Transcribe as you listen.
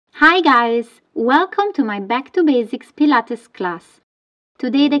Hi guys! Welcome to my Back to Basics Pilates class.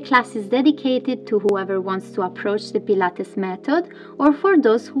 Today the class is dedicated to whoever wants to approach the Pilates method or for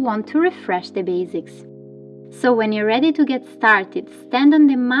those who want to refresh the basics. So when you're ready to get started, stand on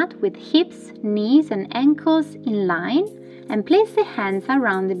the mat with hips, knees and ankles in line and place the hands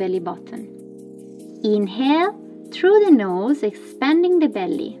around the belly button. Inhale through the nose, expanding the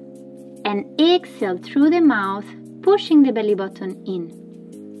belly, and exhale through the mouth, pushing the belly button in.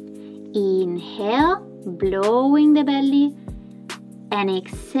 Inhale, blowing the belly, and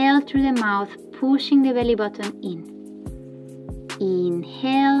exhale through the mouth, pushing the belly button in.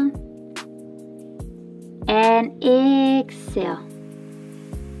 Inhale and exhale.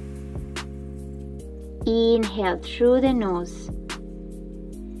 Inhale through the nose.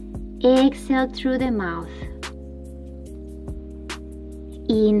 Exhale through the mouth.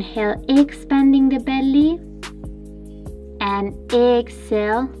 Inhale, expanding the belly, and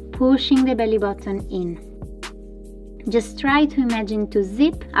exhale, pushing the belly button in. Just try to imagine to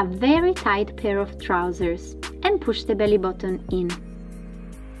zip a very tight pair of trousers and push the belly button in.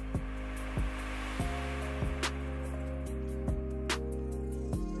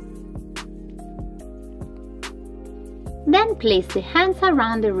 Then place the hands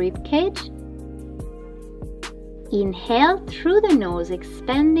around the rib cage. Inhale through the nose,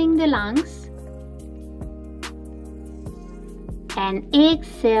 expanding the lungs. And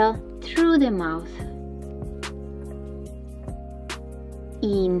exhale through the mouth.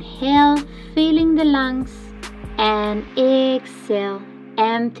 Inhale, filling the lungs, and exhale,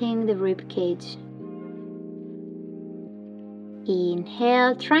 emptying the rib cage.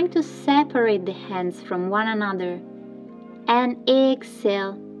 Inhale, trying to separate the hands from one another, and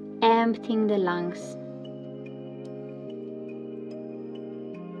exhale, emptying the lungs.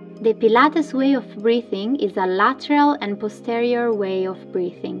 The Pilates way of breathing is a lateral and posterior way of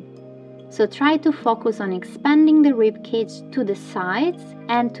breathing. So try to focus on expanding the rib cage to the sides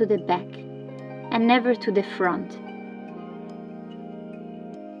and to the back, and never to the front.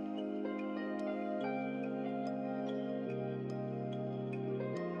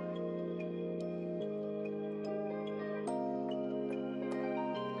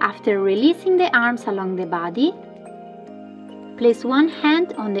 After releasing the arms along the body, place one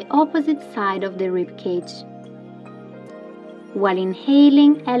hand on the opposite side of the rib cage. While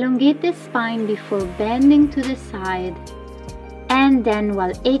inhaling, elongate the spine before bending to the side, and then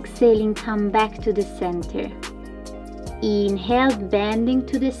while exhaling, come back to the center. Inhale, bending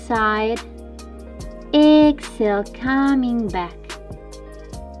to the side. Exhale, coming back.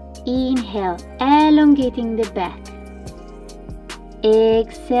 Inhale, elongating the back.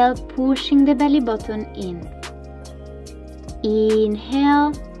 Exhale, pushing the belly button in.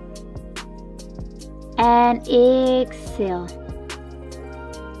 Inhale and exhale.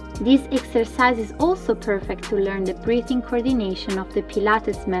 This exercise is also perfect to learn the breathing coordination of the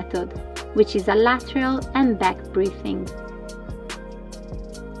Pilates method, which is a lateral and back breathing.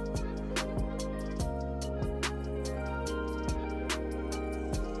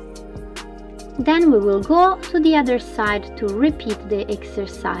 Then we will go to the other side to repeat the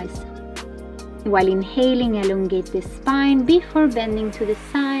exercise. While inhaling, elongate the spine before bending to the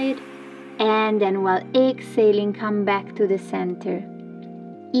side, and then while exhaling, come back to the center.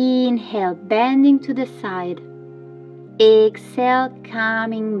 Inhale, bending to the side. Exhale,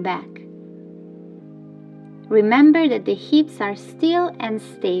 coming back. Remember that the hips are still and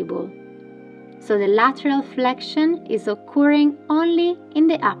stable, so the lateral flexion is occurring only in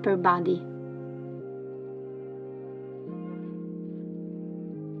the upper body.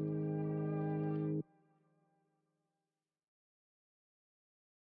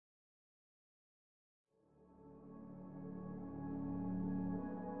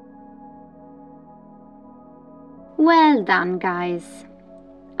 Well done, guys!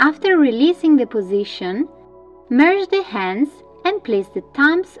 After releasing the position, merge the hands and place the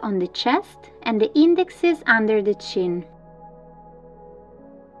thumbs on the chest and the indexes under the chin.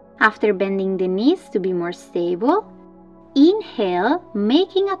 After bending the knees to be more stable, inhale,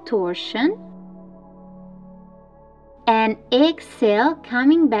 making a torsion, and exhale,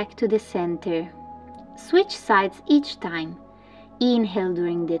 coming back to the center. Switch sides each time. Inhale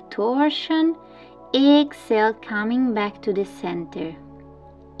during the torsion. Exhale, coming back to the center.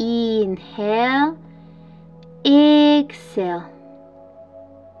 Inhale, exhale.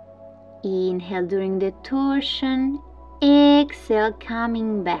 Inhale during the torsion. Exhale,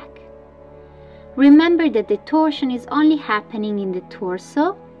 coming back. Remember that the torsion is only happening in the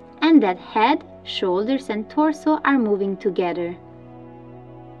torso and that head, shoulders and torso are moving together.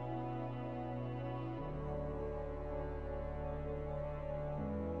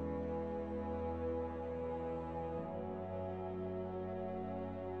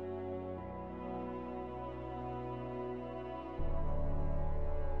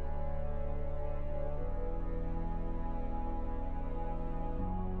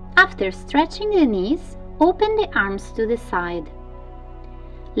 After stretching the knees, open the arms to the side.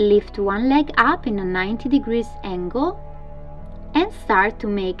 Lift one leg up in a 90 degrees angle and start to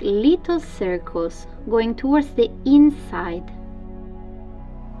make little circles going towards the inside.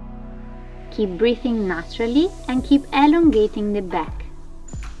 Keep breathing naturally and keep elongating the back.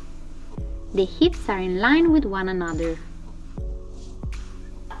 The hips are in line with one another.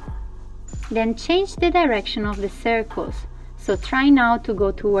 Then change the direction of the circles, so try now to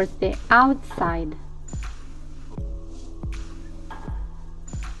go towards the outside.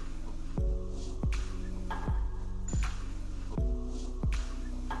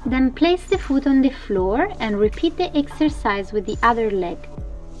 Then place the foot on the floor and repeat the exercise with the other leg.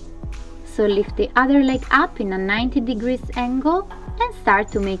 So lift the other leg up in a 90 degrees angle and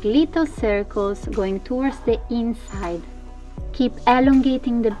start to make little circles going towards the inside. Keep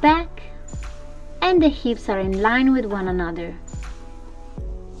elongating the back and the hips are in line with one another.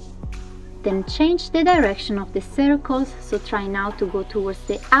 Then change the direction of the circles, so try now to go towards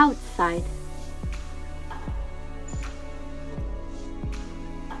the outside.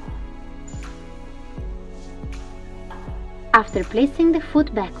 After placing the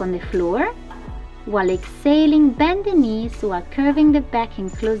foot back on the floor, while exhaling, bend the knees while curving the back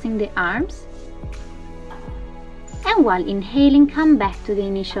and closing the arms. And while inhaling, come back to the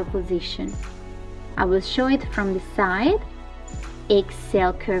initial position. I will show it from the side.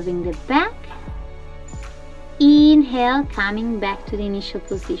 Exhale, curving the back. Inhale, coming back to the initial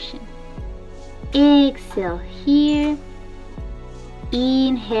position. Exhale here.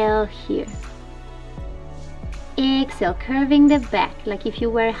 Inhale here. Exhale, curving the back like if you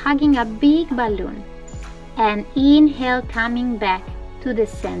were hugging a big balloon. And inhale, coming back to the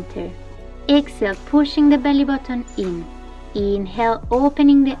center. Exhale, pushing the belly button in. Inhale,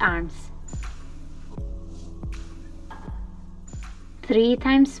 opening the arms. 3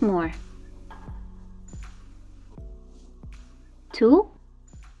 times more. 2.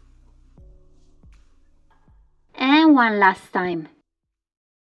 And one last time.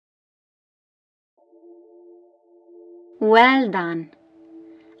 Well done.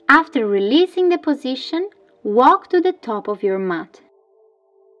 After releasing the position, walk to the top of your mat.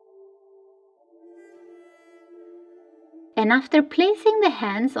 And after placing the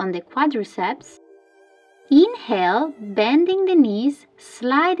hands on the quadriceps, inhale, bending the knees,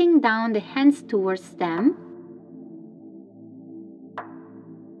 sliding down the hands towards them.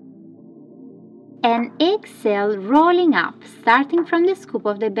 And exhale, rolling up, starting from the scoop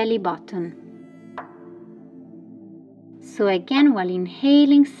of the belly button. So again, while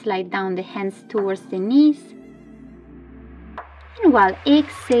inhaling, slide down the hands towards the knees. And while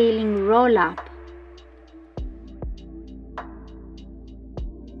exhaling, roll up.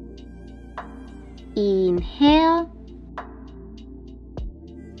 Inhale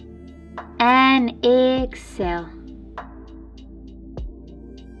and exhale.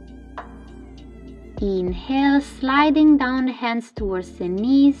 Inhale, sliding down the hands towards the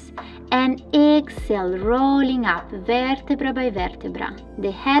knees, and exhale, rolling up vertebra by vertebra.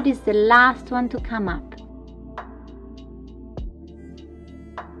 The head is the last one to come up.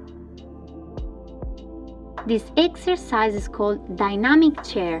 This exercise is called dynamic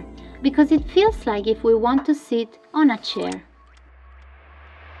chair because it feels like if we want to sit on a chair.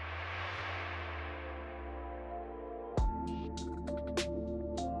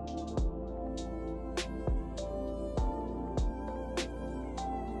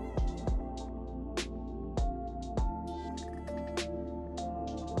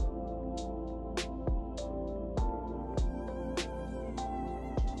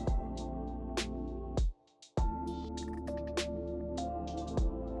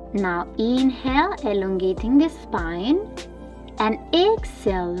 Now inhale, elongating the spine, and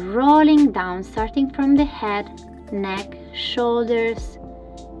exhale, rolling down, starting from the head, neck, shoulders.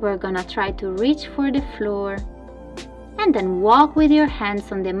 We're gonna try to reach for the floor, and then walk with your hands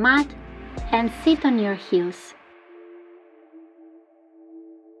on the mat and sit on your heels.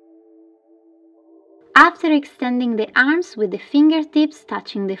 After extending the arms with the fingertips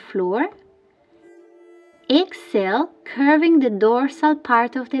touching the floor, exhale, curving the dorsal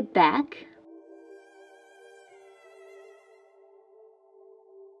part of the back.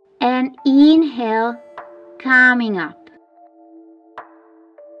 And inhale, coming up.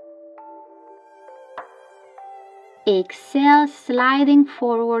 Exhale, sliding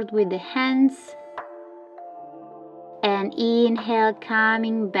forward with the hands. And inhale,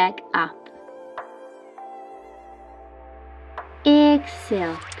 coming back up.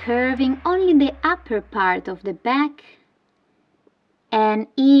 Exhale, curving only the upper part of the back. And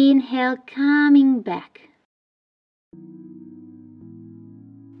inhale, coming back.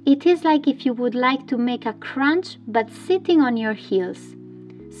 It is like if you would like to make a crunch but sitting on your heels.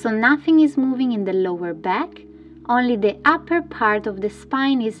 So nothing is moving in the lower back, only the upper part of the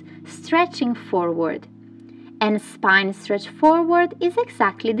spine is stretching forward. And spine stretch forward is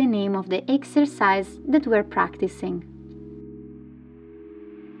exactly the name of the exercise that we're practicing.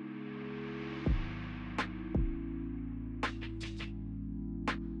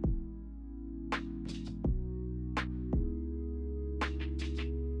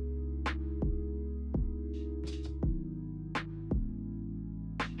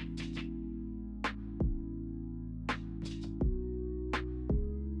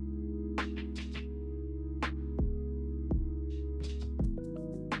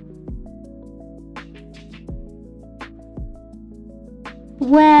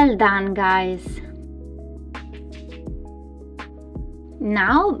 Well done, guys!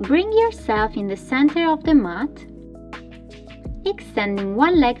 Now bring yourself in the center of the mat, extending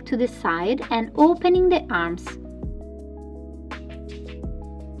one leg to the side and opening the arms.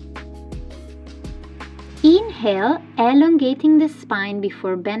 Inhale, elongating the spine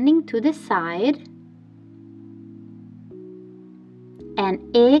before bending to the side.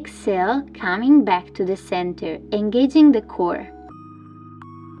 And exhale, coming back to the center, engaging the core.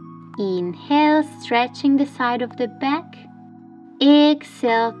 Inhale, stretching the side of the back.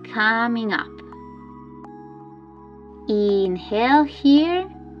 Exhale, coming up. Inhale here.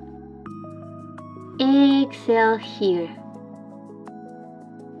 Exhale here.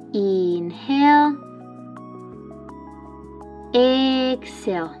 Inhale.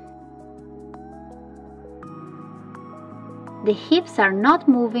 Exhale. The hips are not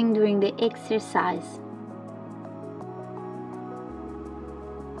moving during the exercise.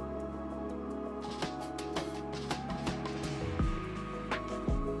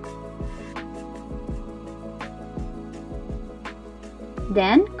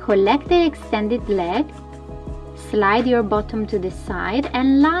 Then collect the extended leg, slide your bottom to the side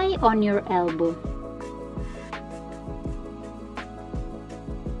and lie on your elbow.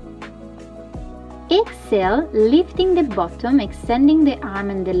 Exhale, lifting the bottom, extending the arm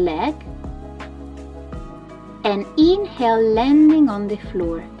and the leg. And inhale, landing on the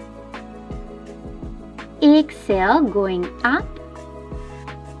floor. Exhale, going up.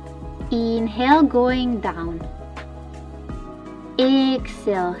 Inhale, going down.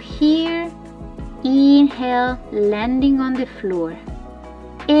 Exhale here. Inhale, landing on the floor.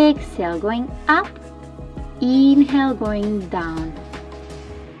 Exhale, going up. Inhale, going down.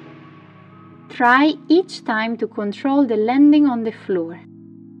 Try each time to control the landing on the floor.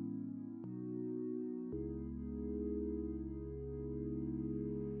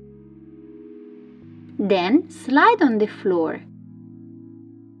 Then slide on the floor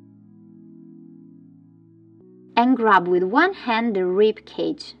and grab with one hand the rib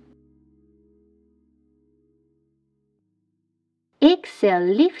cage. Exhale,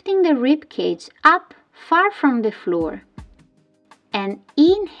 lifting the rib cage up far from the floor. And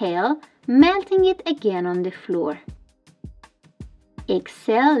inhale, melting it again on the floor.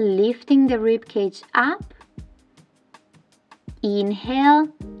 Exhale, lifting the rib cage up. Inhale,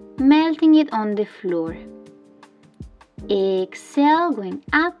 melting it on the floor. Exhale, going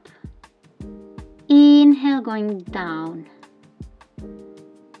up. Inhale, going down.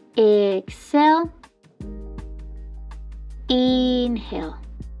 Exhale. Inhale.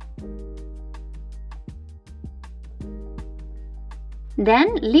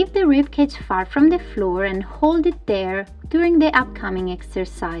 Then leave the ribcage far from the floor and hold it there during the upcoming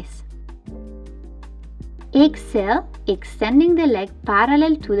exercise. Exhale, extending the leg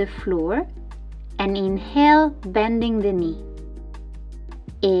parallel to the floor, and inhale, bending the knee.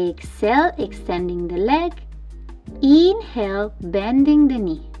 Exhale, extending the leg. Inhale, bending the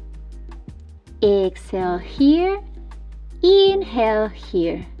knee. Exhale here. Inhale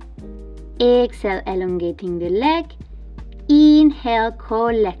here. Exhale, elongating the leg. Inhale,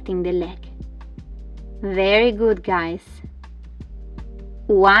 collecting the leg. Very good, guys.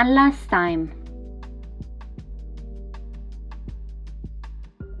 One last time.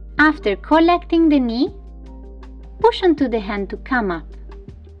 After collecting the knee, push onto the hand to come up.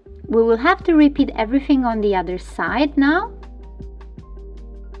 We will have to repeat everything on the other side now.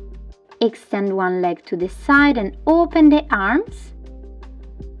 Extend one leg to the side and open the arms.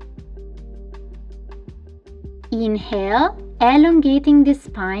 Inhale, elongating the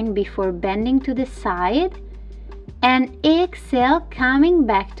spine before bending to the side. And exhale, coming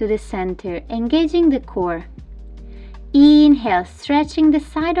back to the center, engaging the core. Inhale, stretching the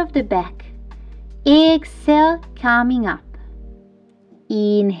side of the back. Exhale, coming up.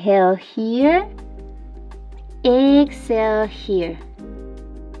 Inhale here. Exhale here.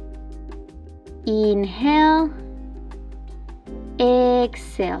 Inhale,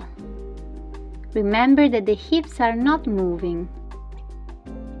 exhale. Remember that the hips are not moving.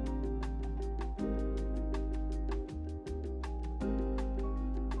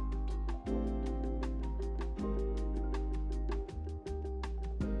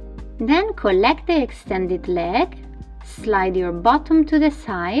 Then collect the extended leg, slide your bottom to the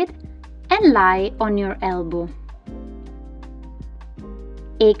side and lie on your elbow.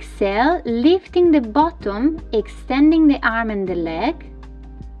 Exhale, lifting the bottom, extending the arm and the leg.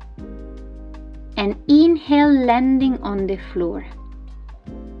 And inhale, landing on the floor.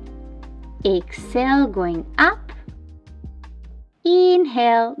 Exhale, going up.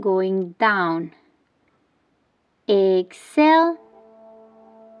 Inhale, going down. Exhale.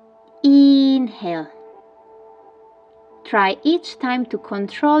 Inhale. Try each time to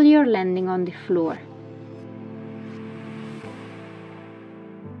control your landing on the floor.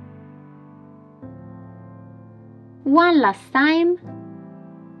 One last time.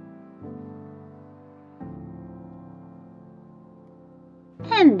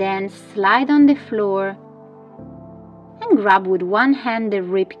 And then slide on the floor and grab with one hand the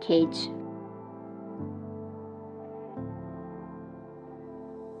rib cage.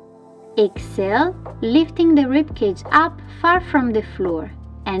 Exhale, lifting the rib cage up far from the floor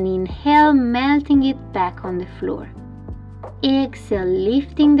and inhale, melting it back on the floor. Exhale,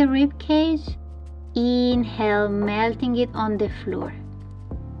 lifting the rib cage. Inhale, melting it on the floor.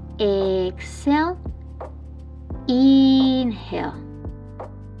 Exhale. Inhale.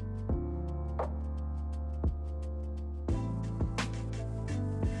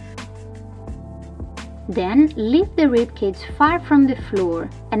 Then lift the rib cage far from the floor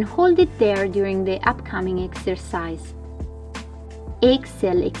and hold it there during the upcoming exercise.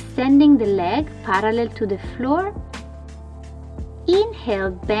 Exhale, extending the leg parallel to the floor.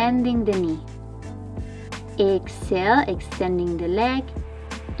 Inhale, bending the knee. Exhale, extending the leg.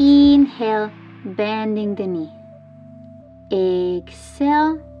 Inhale, bending the knee.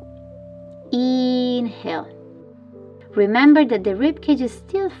 Exhale. Inhale. Remember that the rib cage is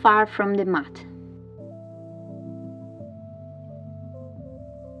still far from the mat.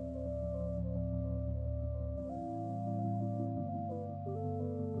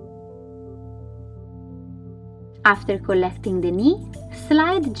 After collecting the knee,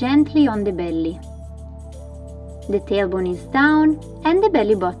 slide gently on the belly. The tailbone is down and the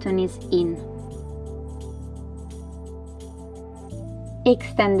belly button is in.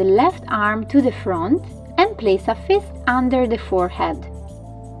 Extend the left arm to the front and place a fist under the forehead.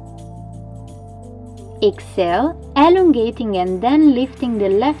 Exhale, elongating and then lifting the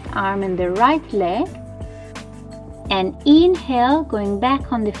left arm and the right leg. And inhale, going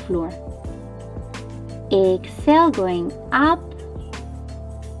back on the floor. Exhale, going up.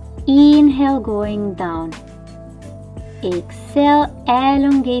 Inhale, going down. Exhale,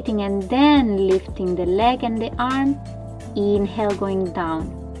 elongating and then lifting the leg and the arm. Inhale, going down.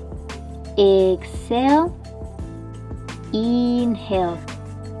 Exhale. Inhale.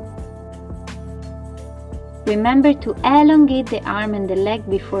 Remember to elongate the arm and the leg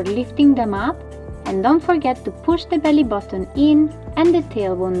before lifting them up, and don't forget to push the belly button in and the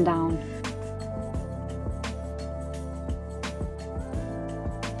tailbone down.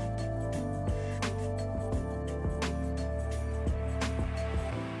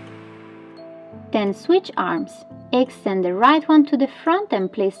 Then switch arms. Extend the right one to the front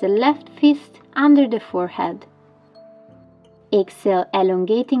and place the left fist under the forehead. Exhale,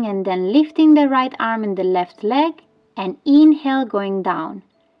 elongating and then lifting the right arm and the left leg, and inhale, going down.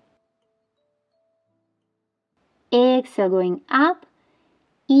 Exhale, going up.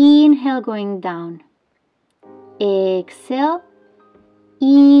 Inhale, going down. Exhale.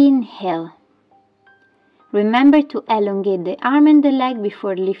 Inhale. Remember to elongate the arm and the leg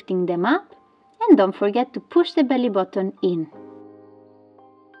before lifting them up. And don't forget to push the belly button in.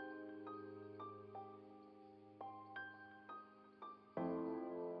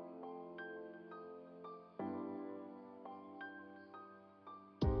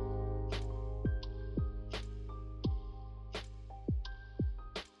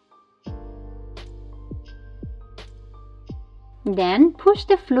 Then push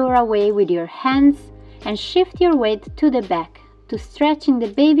the floor away with your hands and shift your weight to the back to stretch in the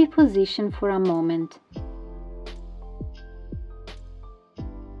baby position for a moment.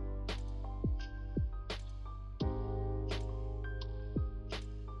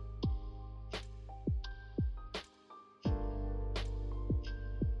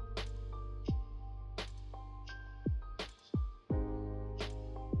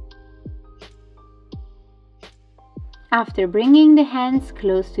 After bringing the hands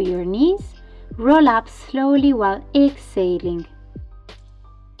close to your knees, roll up slowly while exhaling.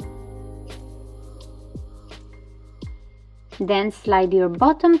 Then slide your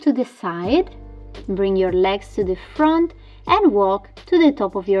bottom to the side, bring your legs to the front and walk to the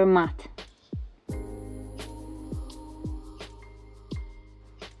top of your mat.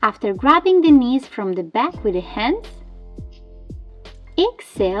 After grabbing the knees from the back with the hands,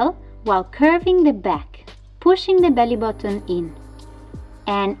 exhale while curving the back, pushing the belly button in.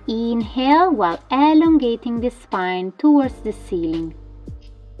 And inhale while elongating the spine towards the ceiling.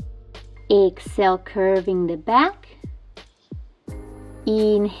 Exhale, curving the back.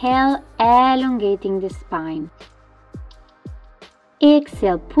 Inhale, elongating the spine.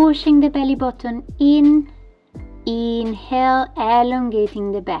 Exhale, pushing the belly button in. Inhale,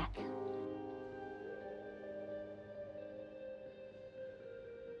 elongating the back.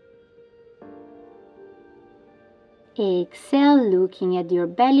 Exhale, looking at your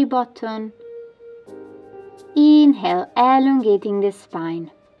belly button. Inhale, elongating the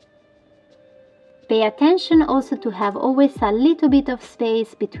spine. Pay attention also to have always a little bit of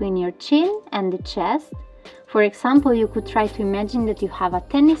space between your chin and the chest. For example, you could try to imagine that you have a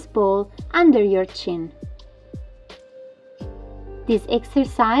tennis ball under your chin. This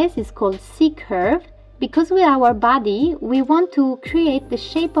exercise is called C-curve because with our body we want to create the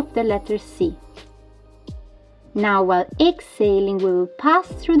shape of the letter C. Now while exhaling we will pass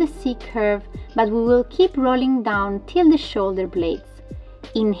through the C-curve, but we will keep rolling down till the shoulder blades.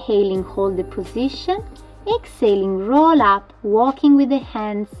 Inhaling, hold the position. Exhaling, roll up, walking with the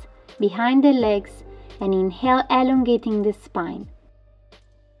hands behind the legs, and inhale, elongating the spine.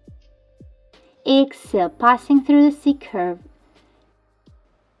 Exhale, passing through the C-curve.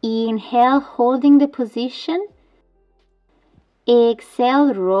 Inhale, holding the position.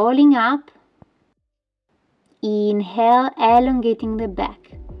 Exhale, rolling up. Inhale, elongating the back.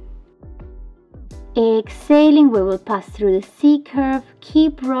 Exhaling, we will pass through the C-curve.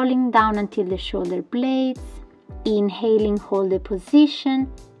 Keep rolling down until the shoulder blades. Inhaling, hold the position.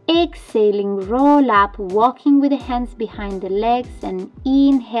 Exhaling, roll up, walking with the hands behind the legs, and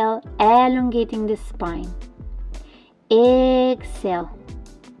inhale, elongating the spine. Exhale.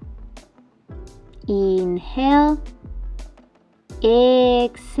 Inhale.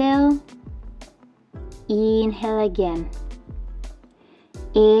 Exhale. Inhale again.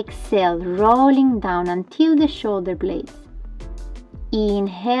 Exhale, rolling down until the shoulder blades.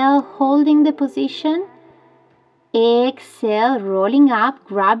 Inhale, holding the position. Exhale, rolling up,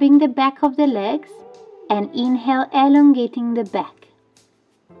 grabbing the back of the legs. And inhale, elongating the back.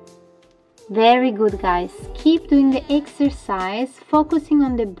 Very good, guys. Keep doing the exercise, focusing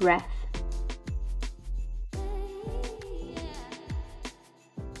on the breath.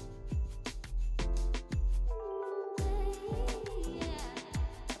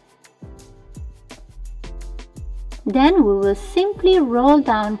 Then we will simply roll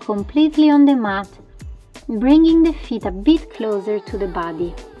down completely on the mat, bringing the feet a bit closer to the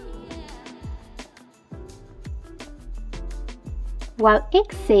body. While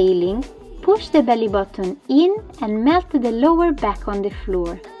exhaling, push the belly button in and melt the lower back on the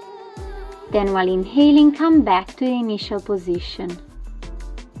floor. Then while inhaling, come back to the initial position.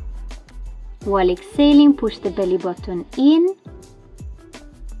 While exhaling, push the belly button in.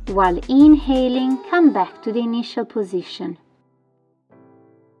 While inhaling, come back to the initial position.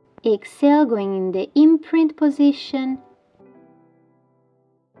 Exhale, going in the imprint position.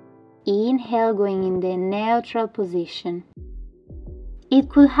 Inhale, going in the neutral position. It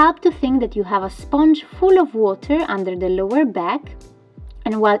could help to think that you have a sponge full of water under the lower back,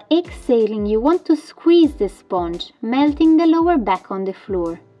 and while exhaling, you want to squeeze the sponge, melting the lower back on the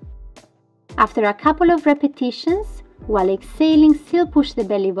floor. After a couple of repetitions, while exhaling, still push the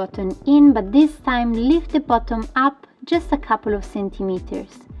belly button in, but this time lift the bottom up just a couple of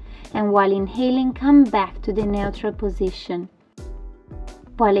centimeters. And while inhaling, come back to the neutral position.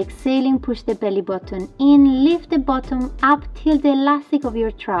 While exhaling, push the belly button in, lift the bottom up till the elastic of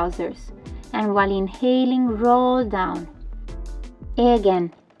your trousers. And while inhaling, roll down.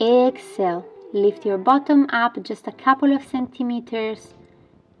 Again, exhale, lift your bottom up just a couple of centimeters.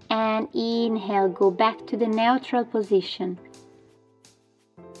 And inhale, go back to the neutral position.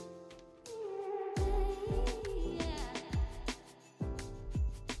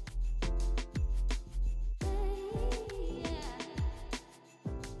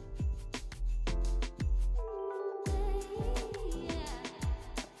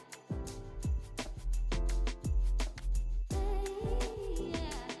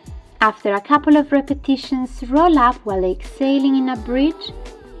 After a couple of repetitions, roll up while exhaling in a bridge.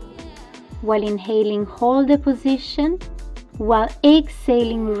 While inhaling, hold the position. While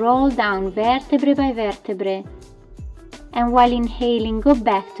exhaling, roll down vertebrae by vertebrae. And while inhaling, go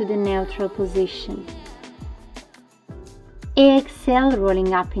back to the neutral position. Exhale,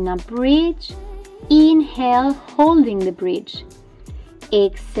 rolling up in a bridge. Inhale, holding the bridge.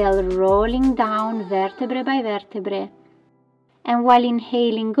 Exhale, rolling down vertebrae by vertebrae. And while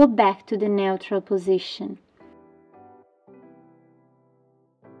inhaling, go back to the neutral position.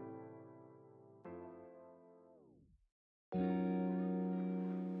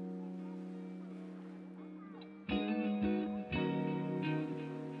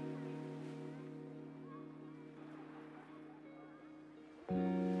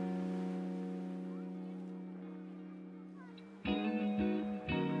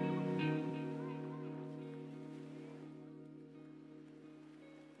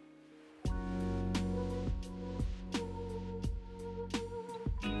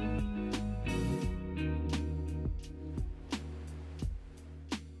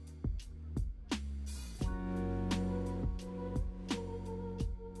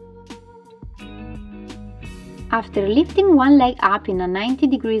 After lifting one leg up in a 90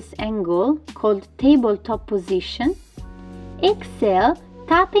 degrees angle called tabletop position, exhale,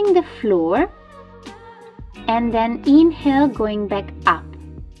 tapping the floor, and then inhale, going back up.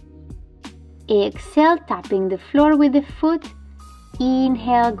 Exhale, tapping the floor with the foot,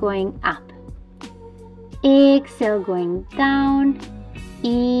 inhale, going up. Exhale, going down,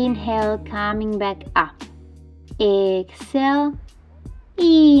 inhale, coming back up. Exhale,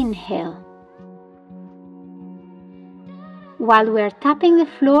 inhale. While we are tapping the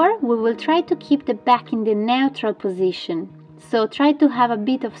floor, we will try to keep the back in the neutral position, so try to have a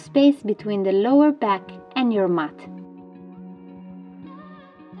bit of space between the lower back and your mat.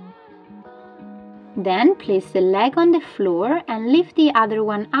 Then place the leg on the floor and lift the other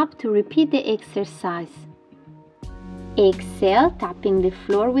one up to repeat the exercise. Exhale, tapping the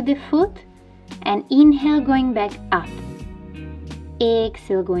floor with the foot, and inhale, going back up.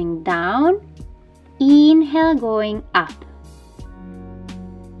 Exhale, going down, inhale, going up.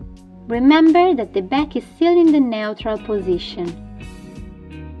 Remember that the back is still in the neutral position.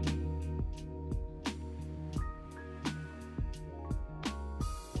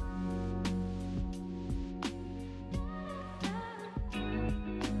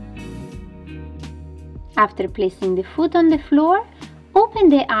 After placing the foot on the floor, open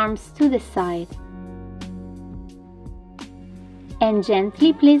the arms to the side. And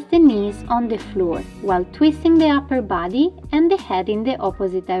gently place the knees on the floor while twisting the upper body and the head in the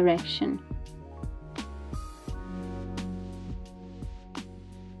opposite direction.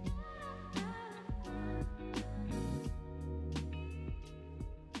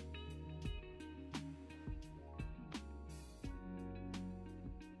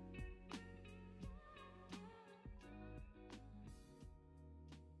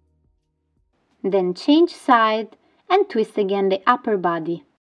 Then change side and twist again the upper body.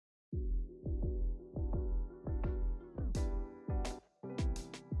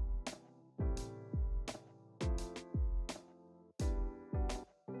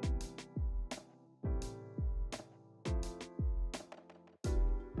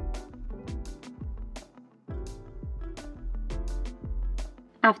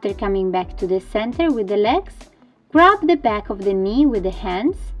 After coming back to the center with the legs, grab the back of the knee with the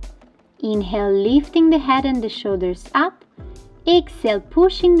hands. Inhale, lifting the head and the shoulders up. Exhale,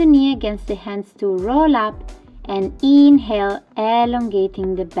 pushing the knee against the hands to roll up. And inhale,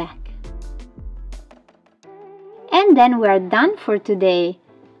 elongating the back. And then we're done for today.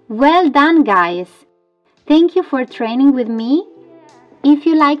 Well done, guys! Thank you for training with me. If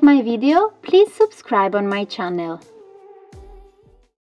you like my video, please subscribe on my channel.